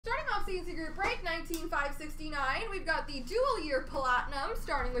CNC Group Break 19569. We've got the dual year Platinum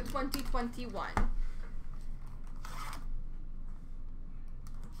starting with 2021.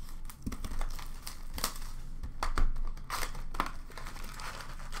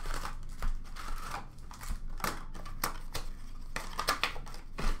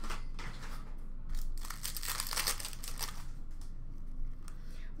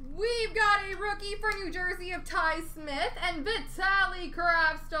 We've got a rookie for New Jersey of Ty Smith and Vitaly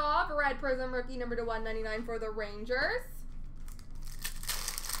Kravtsov, red prism rookie number to 199 for the Rangers.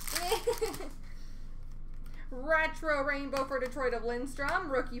 Retro rainbow for Detroit of Lindstrom,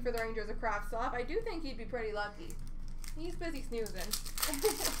 rookie for the Rangers of Kravtsov. I do think he'd be pretty lucky. He's busy snoozing.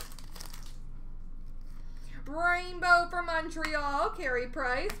 Rainbow for Montreal, Carey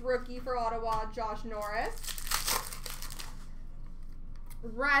Price, rookie for Ottawa, Josh Norris.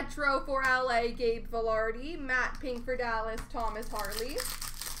 Retro for LA, Gabe Vilardi. Matte pink for Dallas, Thomas Harley.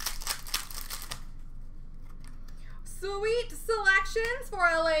 Sweet selections for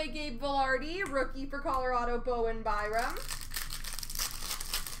LA, Gabe Vilardi. Rookie for Colorado, Bowen Byram.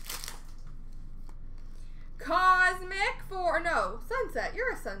 Cosmic for, no, Sunset.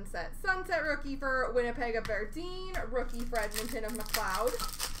 You're a Sunset. Sunset rookie for Winnipeg of Verdine. Rookie for Edmonton of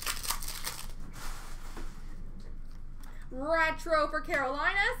McLeod. Retro for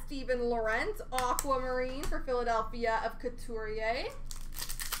Carolina, Steven Lorentz. Aquamarine for Philadelphia of Couturier.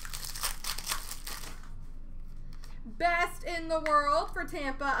 Best in the world for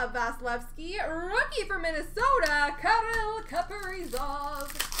Tampa of Vasilevsky. Rookie for Minnesota, Kirill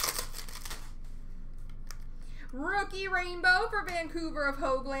Kaprizov. Rookie rainbow for Vancouver of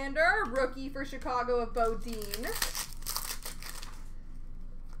Höglander. Rookie for Chicago of Bodine.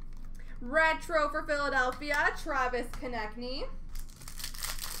 Retro for Philadelphia, Travis Konechny.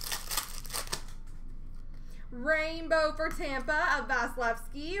 Rainbow for Tampa of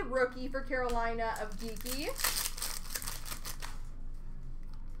Vasilevsky. Rookie for Carolina of Geeky.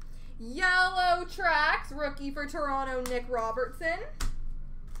 Yellow tracks, rookie for Toronto, Nick Robertson.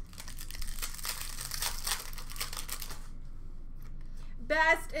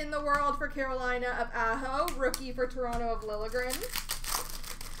 Best in the world for Carolina of Aho. Rookie for Toronto of Liljegren.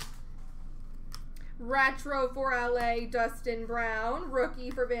 Retro for LA, Dustin Brown.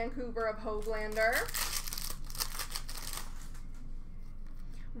 Rookie for Vancouver of Höglander.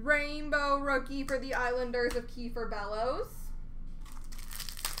 Rainbow rookie for the Islanders of Kiefer Bellows.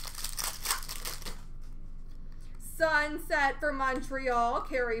 Sunset for Montreal,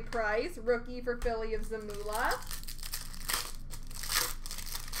 Carey Price. Rookie for Philly of Zamula.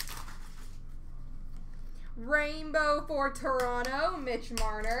 Rainbow for Toronto, Mitch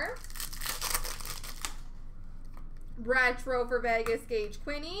Marner. Retro for Vegas, Gage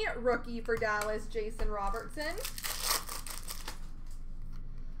Quinney. Rookie for Dallas, Jason Robertson.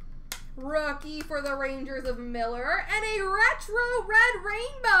 Rookie for the Rangers of Miller. And a retro red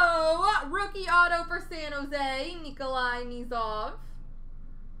rainbow. Rookie auto for San Jose, Nikolai Nizov.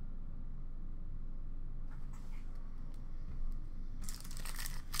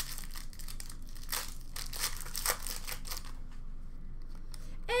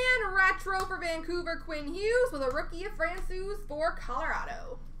 And retro for Vancouver, Quinn Hughes with a rookie of Francouz for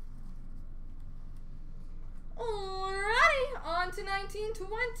Colorado. Alrighty, on to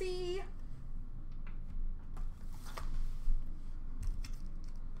 1920.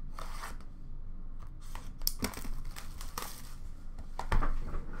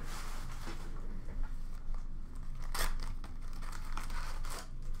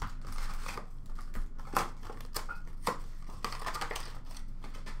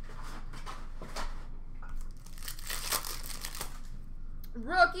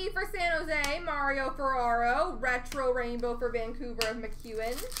 Rookie for San Jose, Mario Ferraro. Retro rainbow for Vancouver of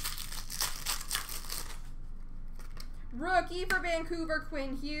McEwen. Rookie for Vancouver,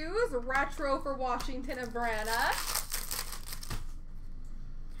 Quinn Hughes. Retro for Washington of Brana.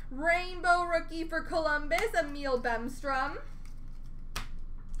 Rainbow rookie for Columbus, Emil Bemstrom.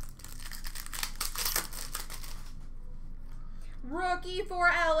 Rookie for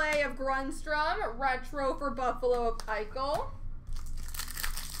LA of Grunstrom. Retro for Buffalo of Eichel.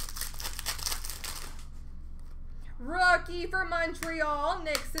 Rookie for Montreal,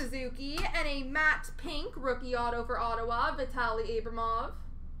 Nick Suzuki. And a matte pink rookie auto for Ottawa, Vitaly Abramov.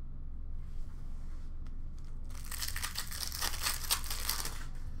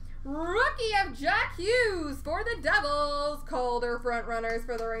 Rookie of Jack Hughes for the Devils. Calder frontrunners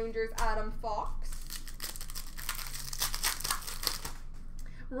for the Rangers, Adam Fox.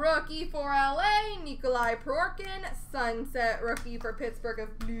 Rookie for LA, Nikolai Prorkin. Sunset rookie for Pittsburgh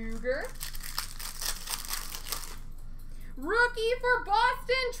of Bluger. Rookie for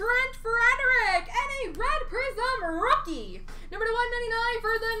Boston, Trent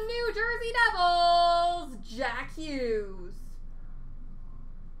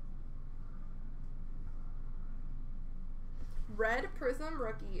Prism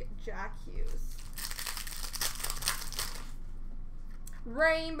rookie, Jack Hughes.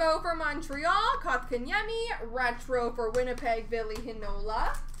 Rainbow for Montreal, Kotkaniemi. Retro for Winnipeg, Billy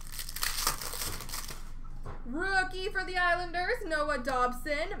Hinola. Rookie for the Islanders, Noah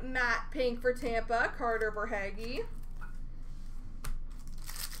Dobson. Matte Pink for Tampa, Carter Verhaeghe.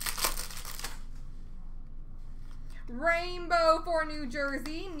 Rainbow for New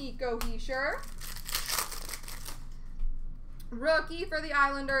Jersey, Nico Hischier. Rookie for the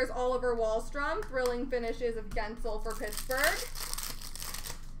Islanders, Oliver Wahlstrom. Thrilling finishes of Gensel for Pittsburgh.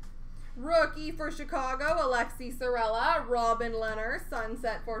 Rookie for Chicago, Alexi Sorella. Robin Leonard,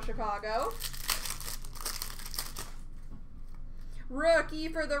 Sunset for Chicago. Rookie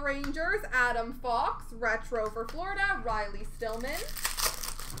for the Rangers, Adam Fox. Retro for Florida, Riley Stillman.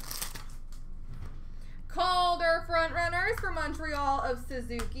 Calder frontrunners for Montreal of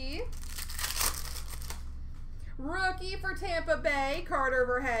Suzuki. Rookie for Tampa Bay, Carter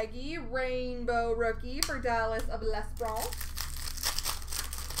Verhaeghe. Rainbow rookie for Dallas of Lesbrun.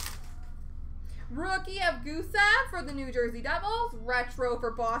 Rookie of Gusev for the New Jersey Devils. Retro for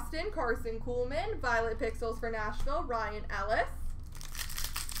Boston, Carson Kuhlman. Violet Pixels for Nashville, Ryan Ellis.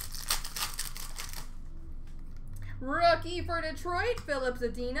 Rookie for Detroit, Philip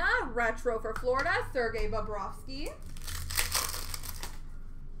Zadina. Retro for Florida, Sergei Bobrovsky.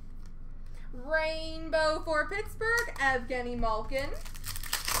 Rainbow for Pittsburgh, Evgeny Malkin.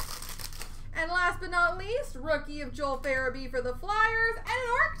 And last but not least, rookie of Joel Farabee for the Flyers. And an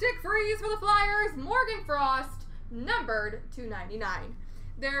Arctic Freeze for the Flyers, Morgan Frost, numbered /299.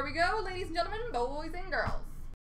 There we go, ladies and gentlemen, boys and girls.